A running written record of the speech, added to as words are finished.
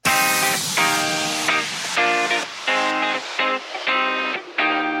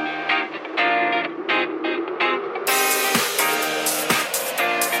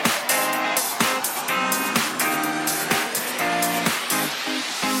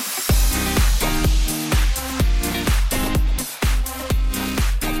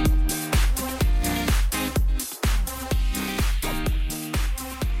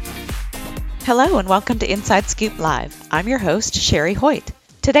Hello and welcome to Inside Scoop Live. I'm your host, Sherry Hoyt.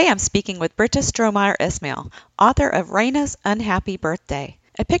 Today I'm speaking with Britta Strohmeyer Ismail, author of Raina's Unhappy Birthday,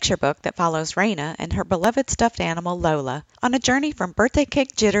 a picture book that follows Raina and her beloved stuffed animal Lola on a journey from birthday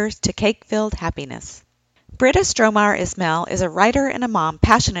cake jitters to cake-filled happiness. Britta Strohmeyer Ismail is a writer and a mom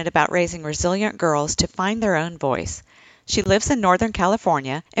passionate about raising resilient girls to find their own voice. She lives in Northern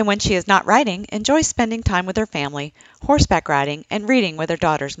California, and when she is not writing, enjoys spending time with her family, horseback riding, and reading with her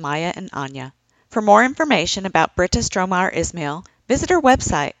daughters Maya and Anya. For more information about Britta Strohmeyer Ismail, visit her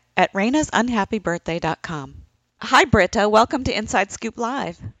website at rainasunhappybirthday.com. Hi, Britta. Welcome to Inside Scoop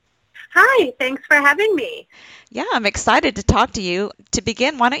Live. Hi, thanks for having me. Yeah, I'm excited to talk to you. To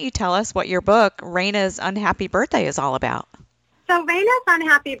begin, why don't you tell us what your book, Raina's Unhappy Birthday, is all about? So Raina's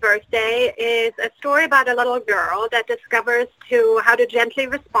Unhappy Birthday is a story about a little girl that discovers how to gently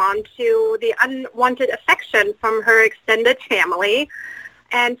respond to the unwanted affection from her extended family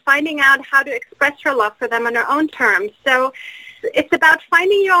and finding out how to express her love for them on her own terms. So it's about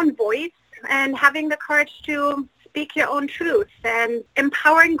finding your own voice and having the courage to speak your own truth and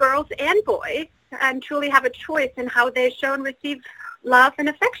empowering girls and boys and truly have a choice in how they show and receive love and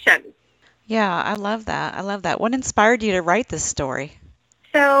affection. Yeah, I love that. What inspired you to write this story?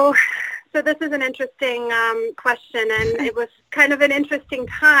 So this is an interesting question, and it was kind of an interesting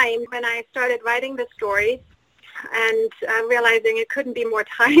time when I started writing the stories and realizing it couldn't be more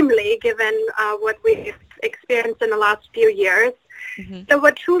timely given what we've experienced in the last few years. Mm-hmm. So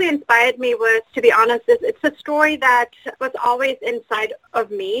what truly inspired me was, to be honest, it's a story that was always inside of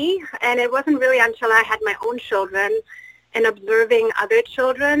me, and it wasn't really until I had my own children and observing other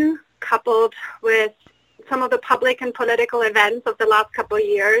children coupled with some of the public and political events of the last couple of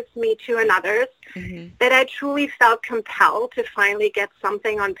years, Me Too and others, mm-hmm. that I truly felt compelled to finally get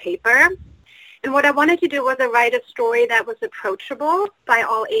something on paper. And what I wanted to do was write a story that was approachable by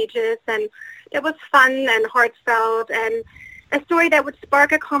all ages and that was fun and heartfelt and a story that would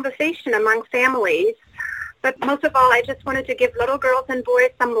spark a conversation among families. But most of all, I just wanted to give little girls and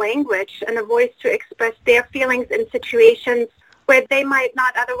boys some language and a voice to express their feelings in situations where they might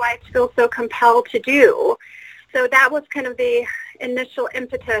not otherwise feel so compelled to do. So that was kind of the initial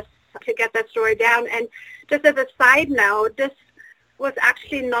impetus to get that story down. And just as a side note, this was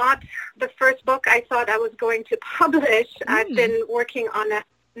actually not the first book I thought I was going to publish. I've been working on a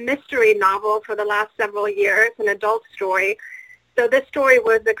mystery novel for the last several years, an adult story. So this story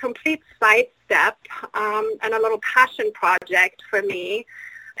was a complete sidestep and a little passion project for me.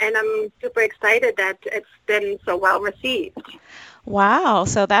 And I'm super excited that it's been so well received. Wow.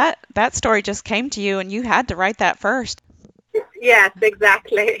 So that story just came to you and you had to write that first. Yes,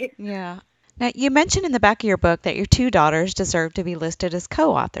 exactly. Yeah. Now, you mentioned in the back of your book that your two daughters deserve to be listed as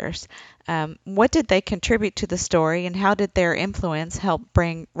co-authors. What did they contribute to the story, and how did their influence help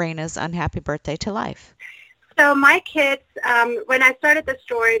bring Raina's Unhappy Birthday to life? So my kids, when I started the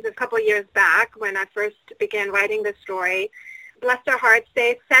stories a couple of years back, when I first began writing the story, bless their hearts,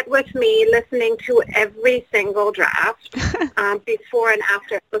 they sat with me listening to every single draft before and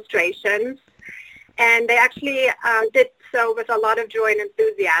after illustrations. And they actually did so with a lot of joy and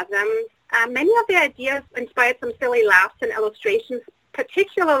enthusiasm. Many of the ideas inspired some silly laughs and illustrations,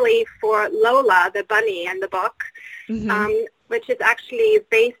 particularly for Lola, the bunny in the book, which is actually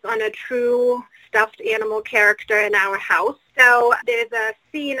based on a true stuffed animal character in our house. So there's a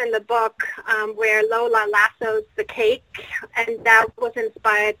scene in the book where Lola lassos the cake, and that was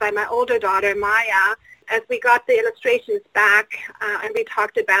inspired by my older daughter, Maya. As we got the illustrations back and we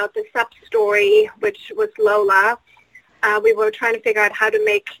talked about the sub-story, which was Lola, we were trying to figure out how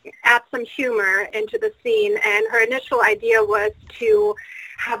to add some humor into the scene, and her initial idea was to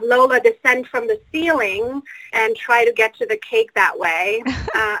have Lola descend from the ceiling and try to get to the cake that way.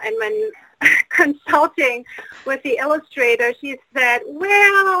 And when consulting with the illustrator, she said,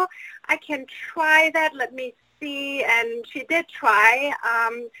 well, I can try that, let me see. And she did try,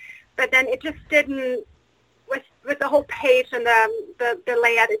 but then it just didn't, with the whole page and the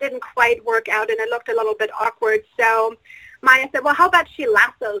layout, it didn't quite work out, and it looked a little bit awkward. So Maya said, well, how about she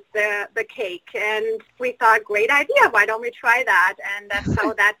lassos the cake? And we thought, great idea, why don't we try that? And that's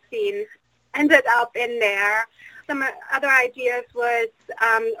how that scene ended up in there. Some other ideas was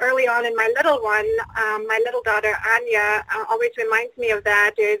early on in my little one, my little daughter Anya always reminds me of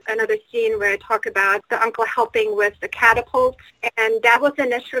that. There's another scene where I talk about the uncle helping with the catapult, and that was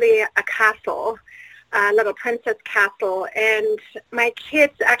initially a castle, a little princess castle. And my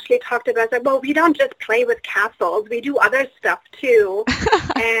kids actually talked about, well, we don't just play with castles, we do other stuff too.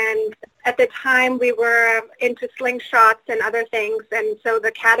 And at the time we were into slingshots and other things, and so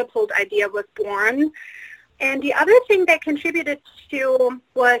the catapult idea was born. And the other thing that contributed to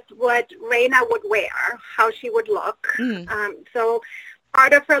was what Raina would wear, how she would look. So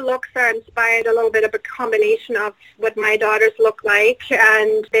part of her looks are inspired a little bit of a combination of what my daughters look like,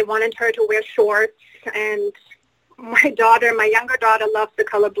 and they wanted her to wear shorts. And my younger daughter loves the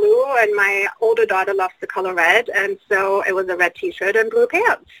color blue, and my older daughter loves the color red, and so it was a red T-shirt and blue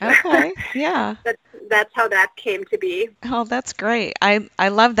pants. Okay, yeah. That's how that came to be. Oh, that's great. I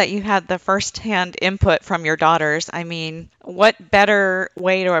love that you had the first-hand input from your daughters. I mean, what better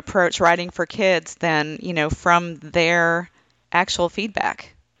way to approach writing for kids than, from their actual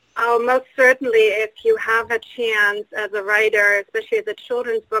feedback? Oh, most certainly. If you have a chance as a writer, especially as a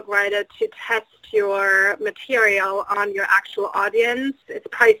children's book writer, to test your material on your actual audience, it's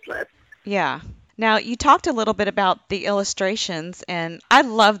priceless. Yeah. Now, you talked a little bit about the illustrations, and I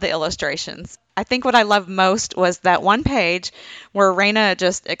love the illustrations. I think what I loved most was that one page where Raina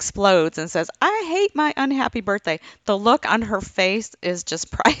just explodes and says, "I hate my unhappy birthday." The look on her face is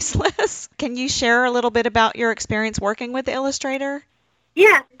just priceless. Can you share a little bit about your experience working with the illustrator?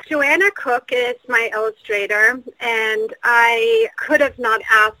 Yes, Joanna Cook is my illustrator, and I could have not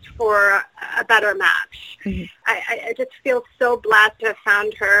asked for a better match. Mm-hmm. I just feel so blessed to have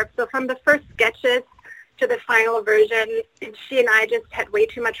found her. So from the first sketches to the final version, she and I just had way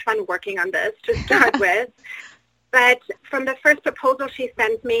too much fun working on this to start with. But from the first proposal she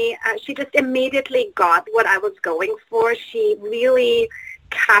sent me, she just immediately got what I was going for. She really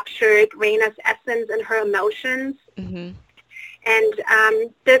captured Raina's essence and her emotions. Mm-hmm. And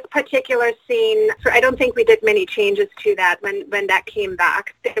this particular scene, so I don't think we did many changes to that when that came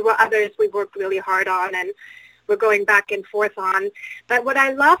back. There were others we worked really hard on and we're going back and forth on. But what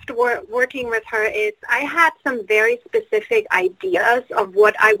I loved working with her is I had some very specific ideas of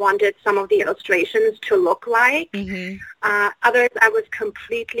what I wanted some of the illustrations to look like. Mm-hmm. Others I was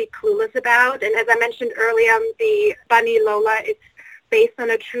completely clueless about. And as I mentioned earlier, the bunny Lola is based on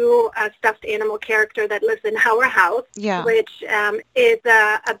a true stuffed animal character that lives in our house, which is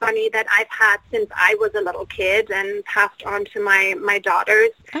a bunny that I've had since I was a little kid and passed on to my daughters.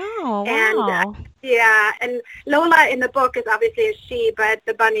 Oh, wow. And Lola in the book is obviously a she, but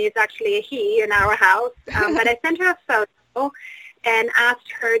the bunny is actually a he in our house. But I sent her a photo and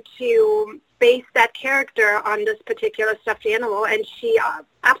asked her to base that character on this particular stuffed animal, and she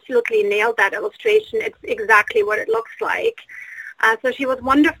absolutely nailed that illustration. It's exactly what it looks like. So she was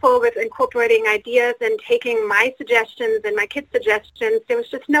wonderful with incorporating ideas and taking my suggestions and my kids' suggestions. There was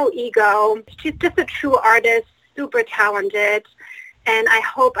just no ego. She's just a true artist, super talented, and I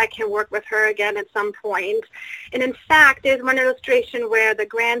hope I can work with her again at some point. And in fact, there's one illustration where the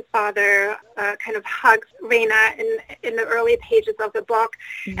grandfather kind of hugs Raina in the early pages of the book,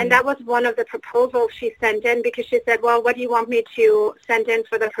 and that was one of the proposals she sent in because she said, well, what do you want me to send in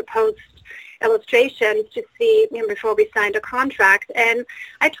for the proposed illustrations to see before we signed a contract? And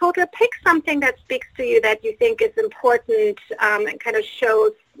I told her, pick something that speaks to you that you think is important and kind of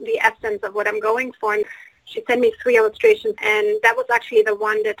shows the essence of what I'm going for. And she sent me 3 illustrations, and that was actually the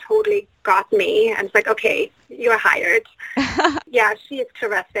one that totally got me. And it's like, okay, you're hired. Yeah, she is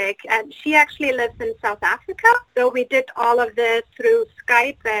terrific. And she actually lives in South Africa. So we did all of this through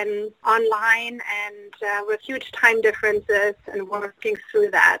Skype and online, and with huge time differences and working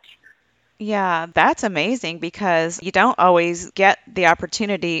through that. Yeah, that's amazing because you don't always get the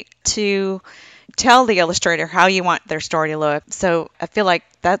opportunity to tell the illustrator how you want their story to look. So I feel like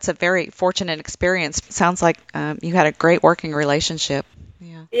that's a very fortunate experience. Sounds like you had a great working relationship.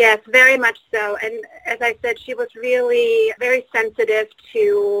 Yeah. Yes, very much so. And as I said, she was really very sensitive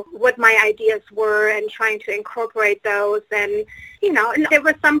to what my ideas were and trying to incorporate those. And, and there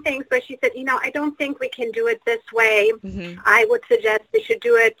were some things where she said, I don't think we can do it this way. Mm-hmm. I would suggest we should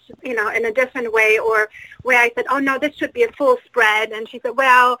do it, in a different way. Or where I said, oh, no, this should be a full spread. And she said,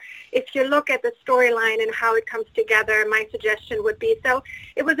 well, if you look at the storyline and how it comes together, my suggestion would be. So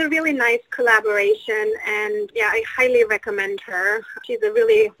it was a really nice collaboration. And, yeah, I highly recommend her. She's a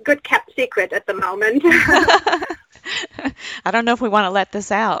really good kept secret at the moment. I don't know if we want to let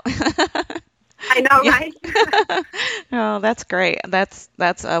this out. I know, right? Oh, that's great. That's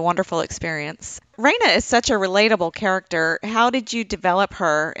a wonderful experience. Raina is such a relatable character. How did you develop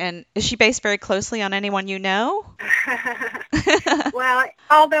her, and is she based very closely on anyone you know? Well,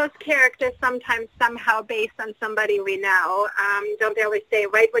 all those characters sometimes somehow based on somebody we know. Don't they always say,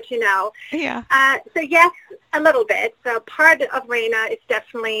 write what you know? Yeah. So yes, a little bit. So part of Raina is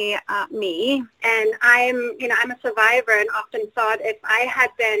definitely me, and I'm a survivor and often thought if I had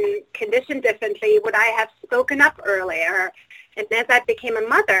been conditioned differently, would I have spoken up earlier? And as I became a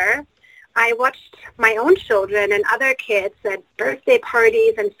mother, I watched my own children and other kids at birthday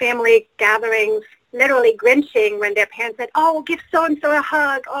parties and family gatherings literally grinching when their parents said, oh, give so-and-so a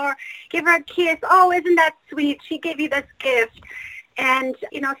hug or give her a kiss. Oh, isn't that sweet? She gave you this gift. And,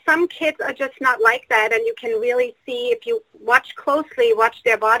 some kids are just not like that. And you can really see if you watch closely, watch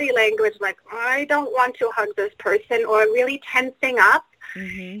their body language, like, I don't want to hug this person, or really tensing up.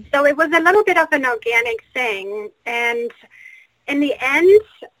 Mm-hmm. So it was a little bit of an organic thing. And in the end,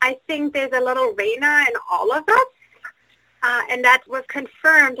 I think there's a little Raina in all of us. And that was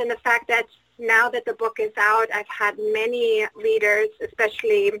confirmed in the fact that now that the book is out, I've had many readers,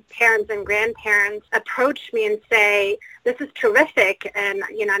 especially parents and grandparents, approach me and say, this is terrific, and,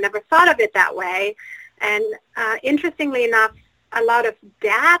 I never thought of it that way. And interestingly enough, a lot of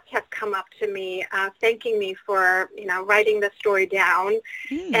dads have come up to me thanking me for, writing the story down.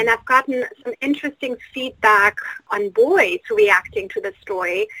 And I've gotten some interesting feedback on boys reacting to the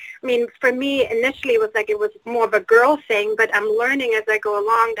story. I mean, for me, initially, it was more of a girl thing, but I'm learning as I go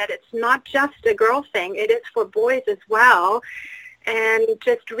along that it's not just a girl thing. It is for boys as well. And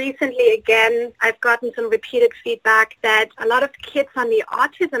just recently, again, I've gotten some repeated feedback that a lot of kids on the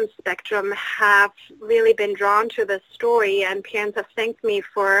autism spectrum have really been drawn to this story, and parents have thanked me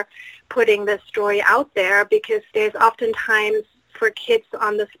for putting this story out there, because there's oftentimes for kids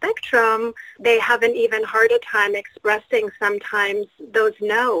on the spectrum, they have an even harder time expressing sometimes those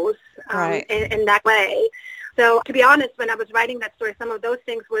no's Right. in that way. So to be honest, when I was writing that story, some of those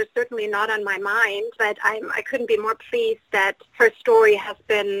things were certainly not on my mind, but I couldn't be more pleased that her story has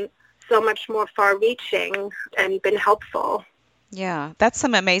been so much more far-reaching and been helpful. Yeah, that's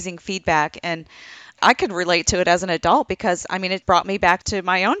some amazing feedback. And I could relate to it as an adult because, it brought me back to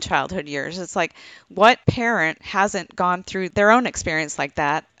my own childhood years. It's like, what parent hasn't gone through their own experience like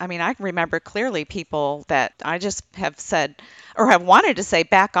that? I remember clearly people that I just have said or have wanted to say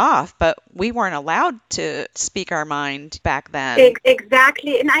back off, but we weren't allowed to speak our mind back then.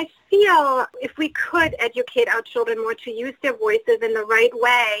 Exactly. And I feel if we could educate our children more to use their voices in the right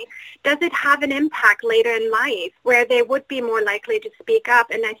way, does it have an impact later in life where they would be more likely to speak up?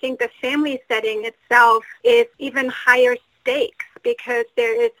 And I think the family setting itself is even higher stakes because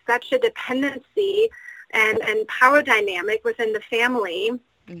there is such a dependency and power dynamic within the family.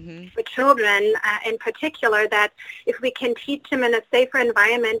 Mm-hmm. For children in particular, that if we can teach them in a safer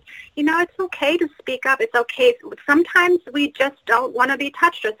environment, it's okay to speak up. It's okay. Sometimes we just don't want to be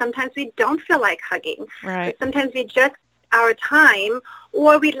touched, or sometimes we don't feel like hugging. Right. Sometimes we just our time,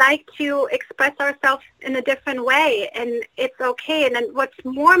 or we like to express ourselves in a different way, and it's okay. And then what's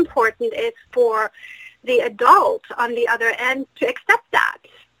more important is for the adult on the other end to accept that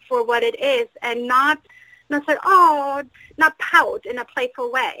for what it is, and not say, not pout in a playful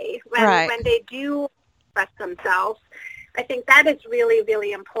way when they do express themselves. I think that is really,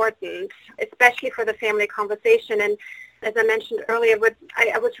 really important, especially for the family conversation. And as I mentioned earlier,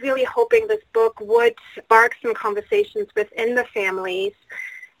 I was really hoping this book would spark some conversations within the families.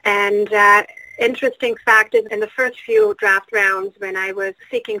 And interesting fact is, in the first few draft rounds, when I was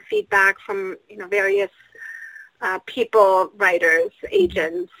seeking feedback from various people, writers,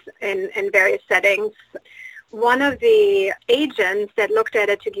 agents in various settings, one of the agents that looked at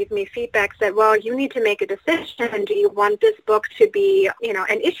it to give me feedback said, well, you need to make a decision. Do you want this book to be,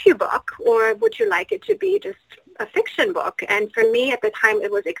 an issue book, or would you like it to be just a fiction book? And for me at the time,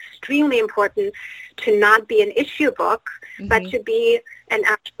 it was extremely important to not be an issue book, mm-hmm. but to be an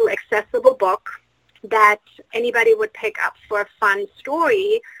actual accessible book that anybody would pick up for a fun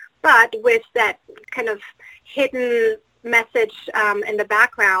story, but with that kind of hidden message in the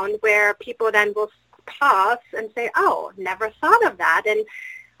background where people then will pause and say, oh, never thought of that. And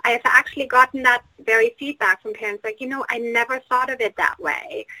I have actually gotten that very feedback from parents, like, I never thought of it that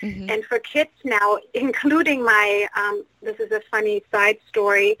way. Mm-hmm. And for kids now, including my, this is a funny side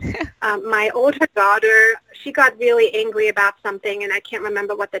story, my older daughter, she got really angry about something, and I can't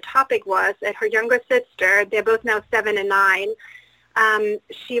remember what the topic was, at her younger sister, they're both now 7 and 9,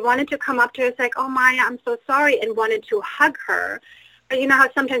 she wanted to come up to her, like, oh, Maya, I'm so sorry, and wanted to hug her. You know how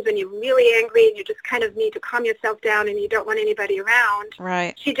sometimes when you're really angry and you just kind of need to calm yourself down and you don't want anybody around.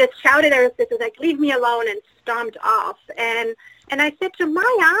 Right. She just shouted at her sister, like, leave me alone, and stomped off. And I said to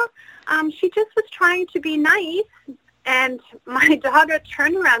Maya, she just was trying to be nice. And my daughter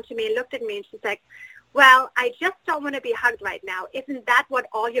turned around to me and looked at me, and she's like, well, I just don't want to be hugged right now. Isn't that what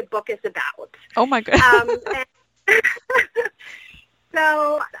all your book is about? Oh, my God.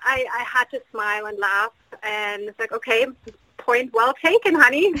 So I had to smile and laugh, and it's like, okay, point well taken,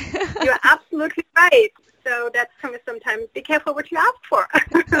 honey. You're absolutely right. So that's sometimes be careful what you ask for.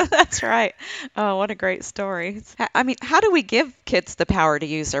 That's right. Oh, what a great story. How do we give kids the power to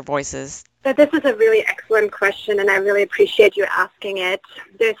use their voices? So this is a really excellent question, and I really appreciate you asking it.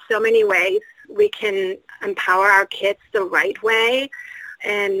 There's so many ways. we can empower our kids the right way.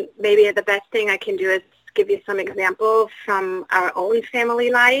 And maybe the best thing I can do is give you some examples from our own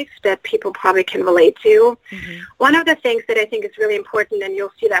family life that people probably can relate to. Mm-hmm. One of the things that I think is really important, and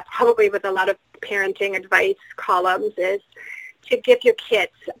you'll see that probably with a lot of parenting advice columns, is to give your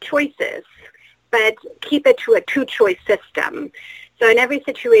kids choices, but keep it to a two-choice system. So in every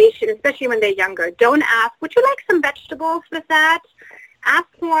situation, especially when they're younger, don't ask, would you like some vegetables with that? Ask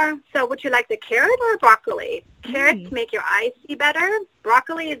more, so would you like the carrot or broccoli? Carrots make your eyes see better.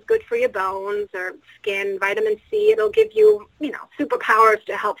 Broccoli is good for your bones or skin, vitamin C. It'll give you, superpowers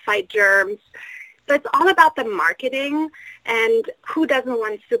to help fight germs. So it's all about the marketing, and who doesn't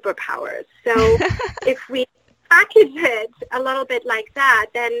want superpowers? So if we package it a little bit like that,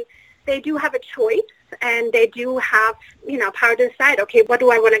 then they do have a choice, and they do have, power to decide, okay, what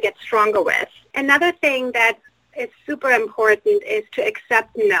do I want to get stronger with? Another thing that is super important is to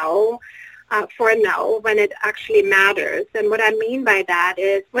accept no for a no when it actually matters. And what I mean by that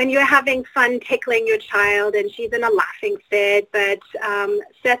is when you're having fun tickling your child and she's in a laughing fit, but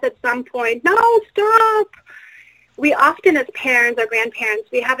says at some point, no, stop. We often as parents or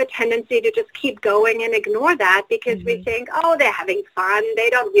grandparents, we have a tendency to just keep going and ignore that because we think, oh, they're having fun. They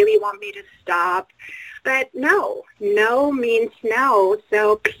don't really want me to stop. But no means no,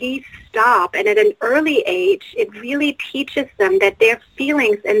 so please stop. And at an early age, it really teaches them that their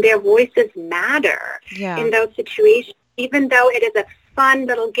feelings and their voices matter in those situations. Even though it is a fun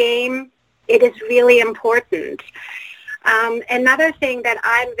little game, it is really important. Another thing that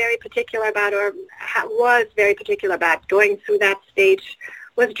I'm very particular about, or was very particular about going through that stage,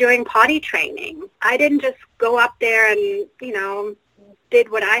 was during potty training. I didn't just go up there and, did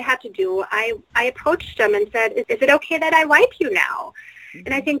what I had to do. I approached them and said, is it okay that I wipe you now?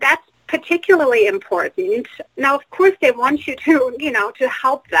 And I think that's particularly important. Now, of course, they want you to, to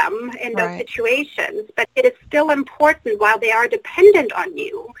help them in those situations, but it is still important while they are dependent on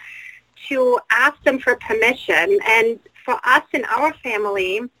you to ask them for permission. And for us in our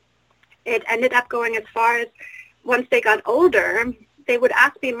family, it ended up going as far as once they got older, they would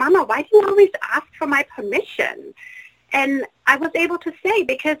ask me, Mama, why do you always ask for my permission? And I was able to say,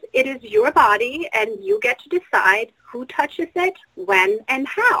 because it is your body and you get to decide who touches it, when, and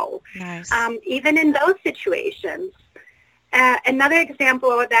how. Nice. Even in those situations. Another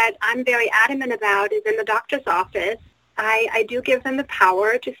example that I'm very adamant about is in the doctor's office. I do give them the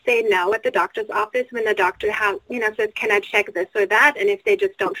power to say no at the doctor's office when the doctor says, can I check this or that? And if they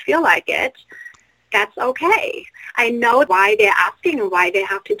just don't feel like it, that's okay. I know why they're asking and why they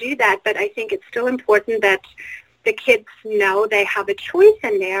have to do that, but I think it's still important that the kids know they have a choice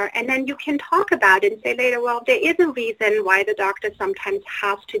in there, and then you can talk about it and say later, well, there is a reason why the doctor sometimes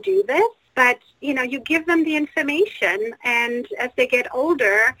has to do this, but, you give them the information, and as they get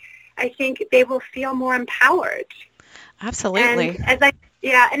older, I think they will feel more empowered. Absolutely. And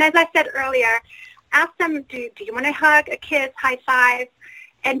as I said earlier, ask them, do you want to hug, a kiss, high five,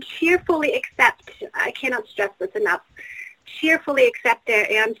 and cheerfully accept. I cannot stress this enough. Cheerfully accept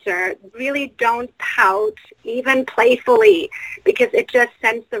their answer. Really don't pout, even playfully, because it just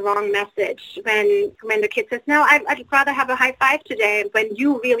sends the wrong message when the kid says, no, I'd rather have a high five today, when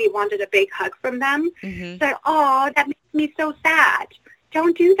you really wanted a big hug from them. So, oh, that makes me so sad.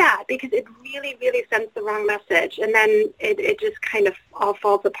 Don't do that, because it really, really sends the wrong message, and then it just kind of all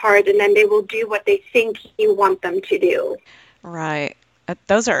falls apart, and then they will do what they think you want them to do. Right.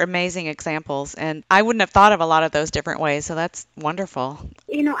 Those are amazing examples, and I wouldn't have thought of a lot of those different ways, so that's wonderful.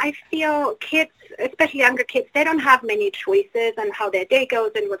 I feel kids, especially younger kids, they don't have many choices on how their day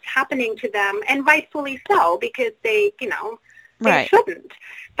goes and what's happening to them, and rightfully so, because they shouldn't.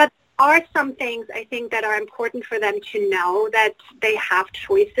 But there are some things, I think, that are important for them to know, that they have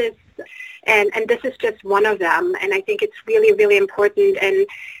choices, and this is just one of them, and I think it's really, really important, and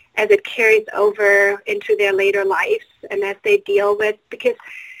as it carries over into their later lives and as they deal with, because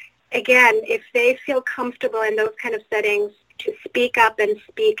again, if they feel comfortable in those kind of settings to speak up and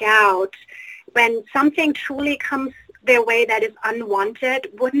speak out, when something truly comes their way that is unwanted,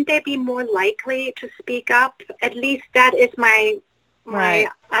 wouldn't they be more likely to speak up? At least that is my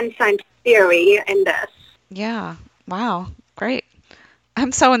unsigned theory in this. Yeah. Wow. Great.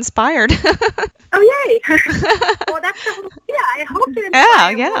 I'm so inspired. Oh, yay. Well, that's the whole, I hope to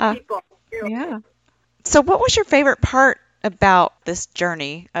inspire more people. Yeah. So what was your favorite part about this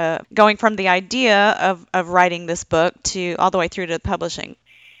journey, going from the idea of writing this book to all the way through to publishing?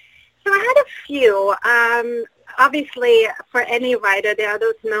 So I had a few. Obviously, for any writer, there are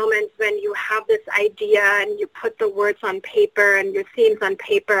those moments when you have this idea and you put the words on paper and your themes on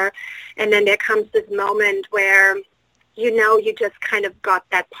paper, and then there comes this moment where you just kind of got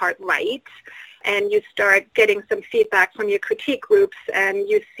that part right. and you start getting some feedback from your critique groups, and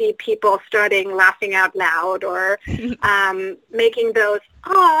you see people starting laughing out loud or making those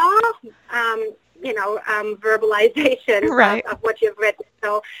verbalization right. of what you've written.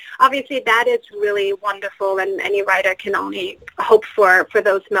 So obviously that is really wonderful, and any writer can only hope for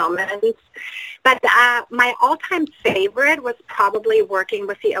those moments. But my all-time favorite was probably working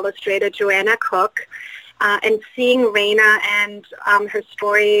with the illustrator Joanna Cook and seeing Raina and her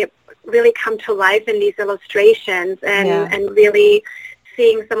story really come to life in these illustrations, and really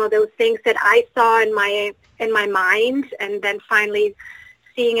seeing some of those things that I saw in my mind, and then finally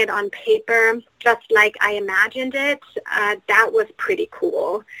seeing it on paper just like I imagined it. That was pretty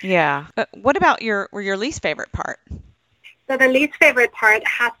cool. Yeah. What about your least favorite part? So the least favorite part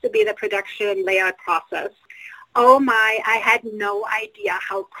has to be the production and layout process. Oh my, I had no idea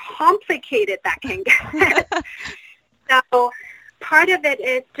how complicated that can get. So part of it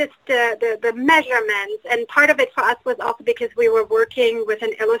is just the measurements, and part of it for us was also because we were working with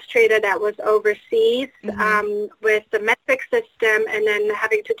an illustrator that was overseas with the metric system, and then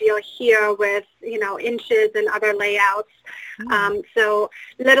having to deal here with, inches and other layouts. So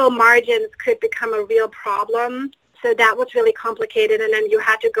little margins could become a real problem. So that was really complicated, and then you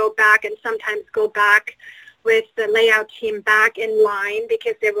had to go back and sometimes go back with the layout team back in line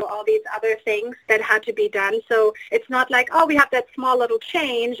because there were all these other things that had to be done. So it's not like, we have that small little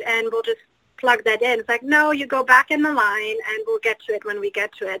change and we'll just plug that in. It's like, no, you go back in the line and we'll get to it when we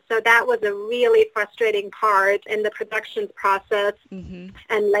get to it. So that was a really frustrating part in the production process and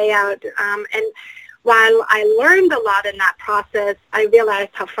layout. And while I learned a lot in that process, I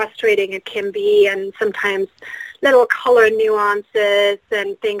realized how frustrating it can be, and sometimes little color nuances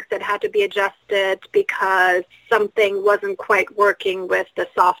and things that had to be adjusted because something wasn't quite working with the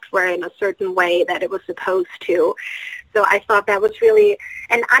software in a certain way that it was supposed to. So I thought that was really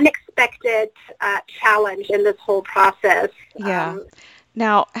an unexpected challenge in this whole process. Yeah.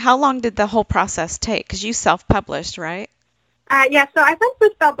 Now, how long did the whole process take? Because you self-published, right? So I went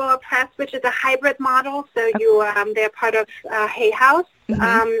with Balboa Press, which is a hybrid model. So they're part of Hay House.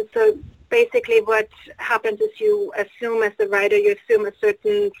 So basically what happens is you assume as a writer, you assume a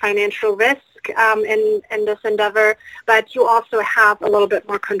certain financial risk in this endeavor, but you also have a little bit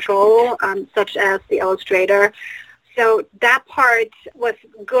more control, such as the illustrator. So that part was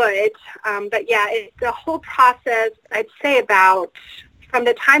good. But the whole process, I'd say about from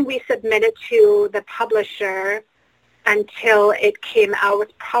the time we submitted to the publisher until it came out was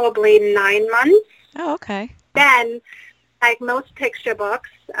probably 9 months. Oh, okay. Then, like most picture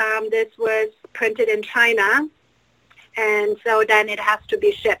books, this was printed in China, and so then it has to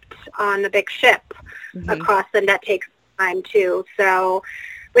be shipped on a big ship across, and that takes time too. So,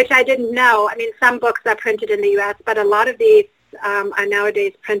 which I didn't know. I mean, some books are printed in the U.S., but a lot of these are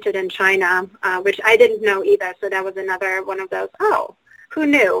nowadays printed in China, which I didn't know either. So that was another one of those, who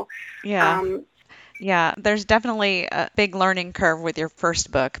knew? Yeah. Yeah, there's definitely a big learning curve with your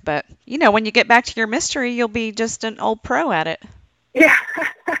first book, but when you get back to your mystery, you'll be just an old pro at it. Yeah.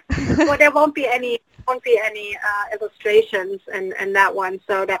 Well, there won't be any illustrations in that one,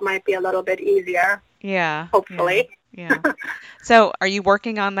 so that might be a little bit easier. Yeah. Hopefully. Yeah. So, are you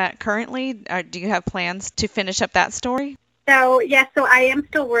working on that currently? Or do you have plans to finish up that story? So I am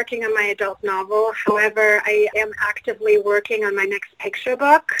still working on my adult novel. However, I am actively working on my next picture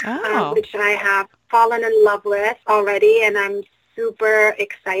book, which I have fallen in love with already, and I'm super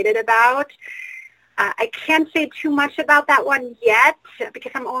excited about. I can't say too much about that one yet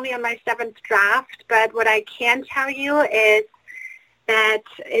because I'm only on my 7th draft, but what I can tell you is that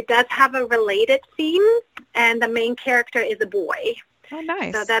it does have a related theme, and the main character is a boy. Oh,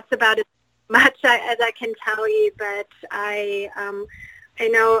 nice. So that's about as much as I can tell you, but I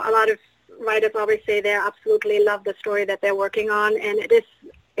know a lot of writers always say they absolutely love the story that they're working on, and it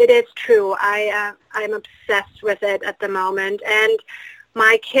is true. I'm obsessed with it at the moment, and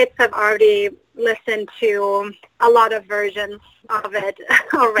my kids have already listened to a lot of versions of it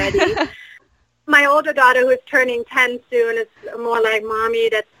already. My older daughter, who's turning 10 soon, is more like, Mommy,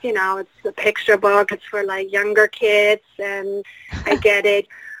 that's, it's a picture book. It's for, like, younger kids, and I get it.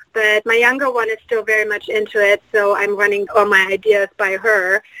 But my younger one is still very much into it, so I'm running all my ideas by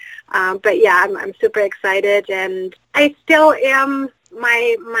her. But, yeah, I'm super excited, and I still am.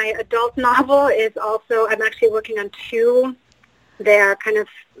 My adult novel is also, I'm actually working on 2. They're kind of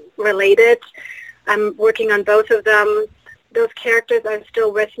related. I'm working on both of them. Those characters are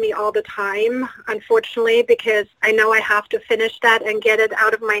still with me all the time, unfortunately, because I know I have to finish that and get it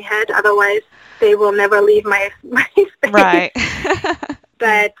out of my head. Otherwise, they will never leave my face. Right.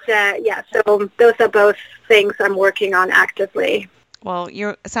 But, so those are both things I'm working on actively. Well,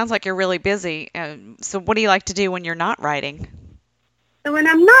 it sounds like you're really busy. So what do you like to do when you're not writing? So when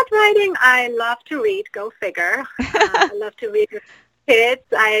I'm not writing, I love to read. Go figure. I love to read with kids.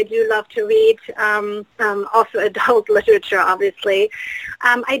 I do love to read also adult literature, obviously.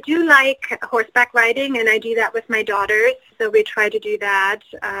 I do like horseback riding, and I do that with my daughters. So we try to do that,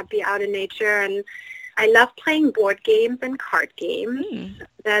 be out in nature. And I love playing board games and card games.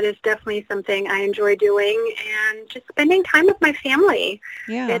 That is definitely something I enjoy doing. And just spending time with my family.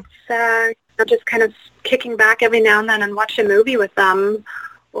 Yeah. It's just kind of kicking back every now and then and watch a movie with them,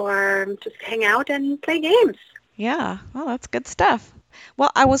 or just hang out and play games. Yeah, well, that's good stuff.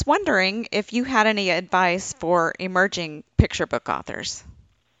 Well, I was wondering if you had any advice for emerging picture book authors.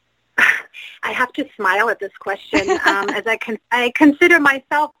 I have to smile at this question, as I consider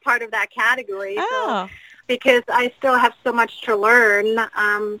myself part of that category. Oh. So, because I still have so much to learn.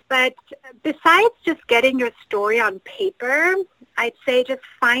 But besides just getting your story on paper, I'd say just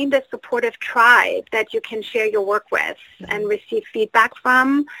find a supportive tribe that you can share your work with and receive feedback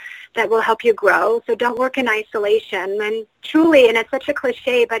from that will help you grow. So don't work in isolation. And truly, and it's such a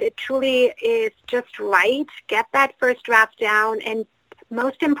cliche, but it truly is just right. Get that first draft down, and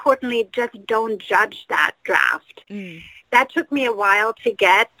most importantly, just don't judge that draft. That took me a while to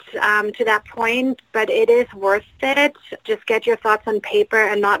get to that point, but it is worth it. Just get your thoughts on paper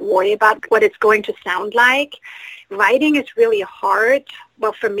and not worry about what it's going to sound like. Writing is really hard.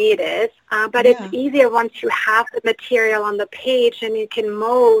 Well, for me it is. But it's easier once you have the material on the page and you can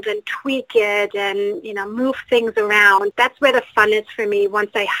mold and tweak it and, move things around. That's where the fun is for me,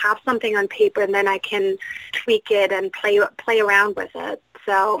 once I have something on paper and then I can tweak it and play around with it.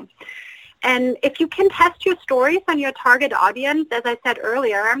 So... And if you can test your stories on your target audience, as I said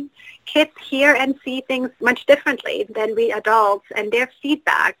earlier, kids hear and see things much differently than we adults, and their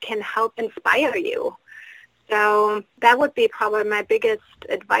feedback can help inspire you. So that would be probably my biggest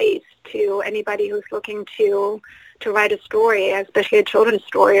advice to anybody who's looking to write a story, especially a children's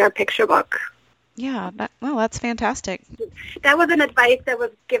story or a picture book. Yeah, that's fantastic. That was an advice that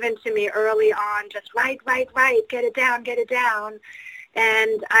was given to me early on, just write, get it down.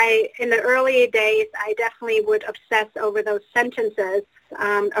 And in the early days, I definitely would obsess over those sentences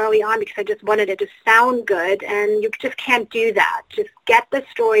early on because I just wanted it to sound good, and you just can't do that. Just get the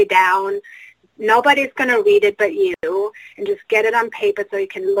story down. Nobody's going to read it but you, and just get it on paper so you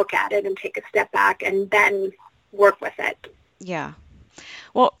can look at it and take a step back and then work with it. Yeah.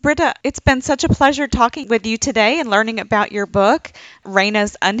 Well, Britta, it's been such a pleasure talking with you today and learning about your book,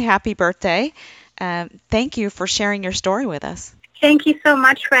 Raina's Unhappy Birthday. Thank you for sharing your story with us. Thank you so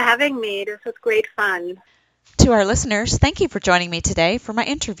much for having me. This was great fun. To our listeners, thank you for joining me today for my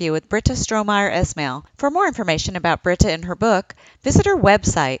interview with Britta Strohmeyer Esmail. For more information about Britta and her book, visit her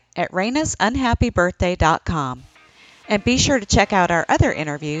website at rainasunhappybirthday.com. And be sure to check out our other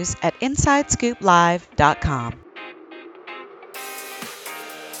interviews at InsideScoopLive.com.